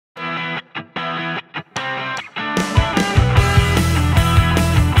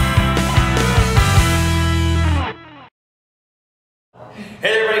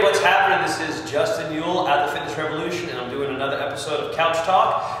of Couch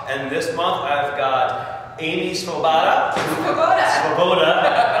Talk, and this month I've got Amy Svoboda. Svoboda.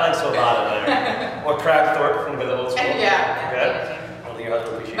 I like Svoboda better. Or Crabthorpe from the old school. Yeah. Okay. I don't think your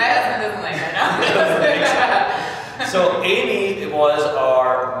husband appreciates My husband doesn't like that, no. So Amy was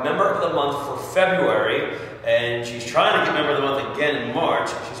our Member of the Month for February, and she's trying to get Member of the Month again in March.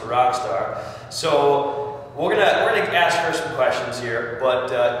 She's a rock star. So we're gonna ask her some questions here.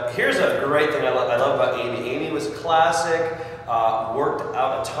 But here's a great thing I love about Amy. Amy was classic, worked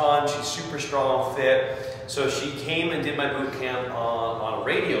out a ton. She's super strong, fit. So she came and did my boot camp on a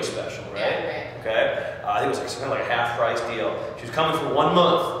radio special, right? Yeah, right. Okay. I think it was kind of like a half price deal. She was coming for 1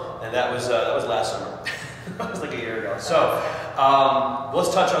 month, and that was last summer. That was like a year ago. So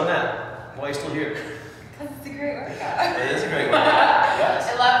let's touch on that. Why are you still here? Because it's a great workout. It is a great workout. Yes.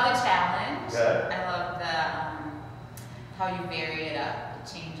 I love the challenge. Okay. I love the how you vary it up. It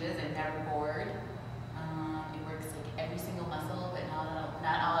changes. I'm never bored. It works like every single muscle, but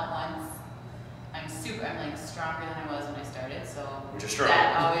not all at once. I'm like stronger than I was when I started. So which is true.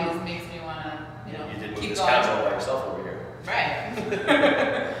 That always makes me want to, you did move keep this going. couch all by yourself over here. Right.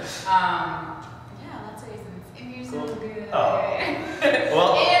 Yeah, lots of reasons. And you're so good. Oh.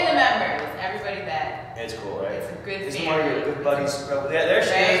 Well, and the members, everybody that. It's cool, right? It's a good Isn't family. one of your good buddies? Yeah, there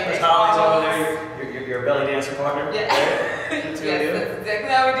she Right, is. Miss right. Holly's over there. Your belly dancing partner. Yeah. Right? The two of you. Yes, that's exactly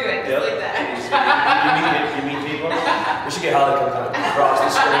how we do it, just like that. You meet people. We should get Holly to come across the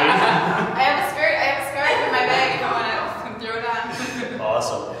screen. I have a scarf in my bag if you want to throw it on.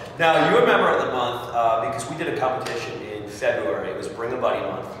 Awesome. Now, you were a Member of the Month because we did a competition in February. It was Bring a Buddy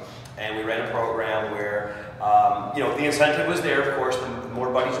Month. And we ran a program where, the incentive was there, of course. The more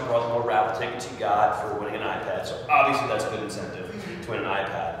buddies you brought, the more raffle tickets you got for winning an iPad. So obviously that's a good incentive to win an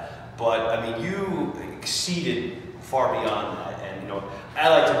iPad. But, I mean, you exceeded far beyond that. And, I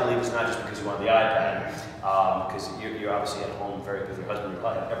like to believe it's not just because you wanted the iPad. Because you're obviously at home very with your husband. You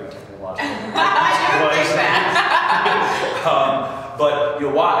probably have every technological device. But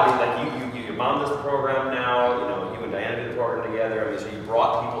your mom does the program now. You and Diana do the program together. I mean, so you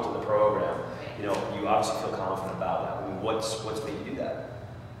brought people to the program. You obviously feel confident about that. I mean, what's made you do that?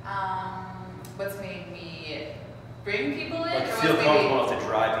 What's made me bring people in? Like feel comfortable enough to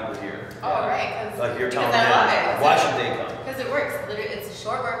drive people here. Oh, right. Like you're telling I love it. them, why should they come? Because it works. Literally, it's a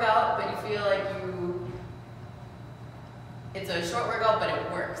short workout, but you feel like it's a short workout, but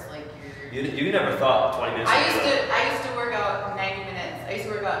it works. Like you never thought 20 minutes. I used to work out 90 minutes. I used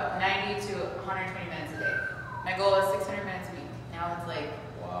to work out 90 to 120 minutes a day. My goal was 600 minutes a week. Now it's like,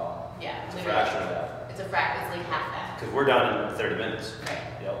 wow. Yeah. It's a fraction of that. It's like half that. Because we're down in 30 minutes. Right.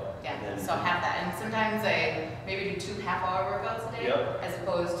 Yep. Yeah. So half that. And sometimes I maybe do 2 half-hour workouts a day, as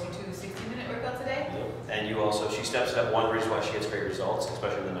opposed to 2 60-minute workouts a day. Yep. And she steps it up. One reason why she gets great results,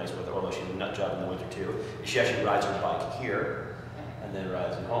 especially in the nice weather, although she's a nut job in the winter too, is she actually rides her bike here and then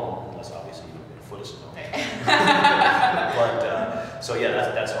rides it home, unless obviously you don't get a foot of snow. But so yeah,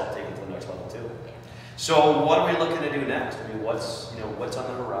 that's helped take it to the next level too. So what are we looking to do next? I mean, what's on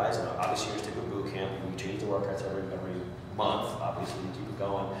the horizon? Obviously, you're sticking with boot camp. We change the workouts every month. Obviously, you keep it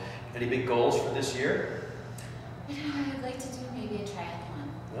going. Any big goals for this year? I'd like to do maybe a triathlon.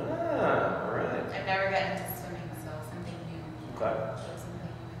 Ah, all right. I've never gotten into swimming, so something new. Okay. Something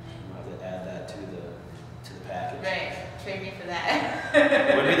new. I'll have to add that to the package. Right. Train me for that.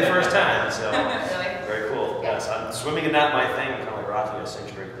 It would be the first time, so really? very cool. Yeah. Yes, swimming is not my thing. I'm kind of like Rocky, I sink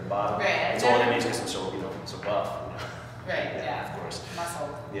straight to the bottom. Right. It's only because I'm so so buff. Right. Yeah, of course. Muscle.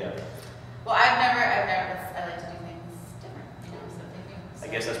 Yeah. Well, I like to do things different. Something new. So. I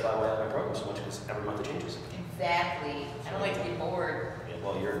guess that's probably why I like my program so much, because every month it changes. Exactly. I don't like to be bored. Yeah,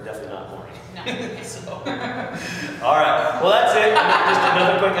 well, you're definitely not boring. No. So, all right. Well, that's it. Just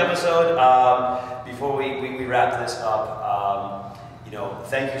another quick episode. Before we wrap this up,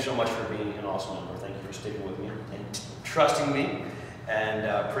 thank you so much for being an awesome member. Thank you for sticking with me and trusting me.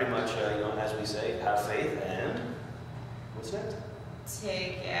 And pretty much, as we say, have faith. And what's next?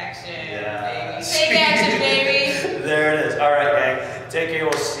 Take action, Yeah. baby. Take action, baby. There it is. All right, gang. Take care.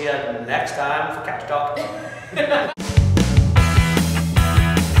 We'll see you next time for Couch Talk.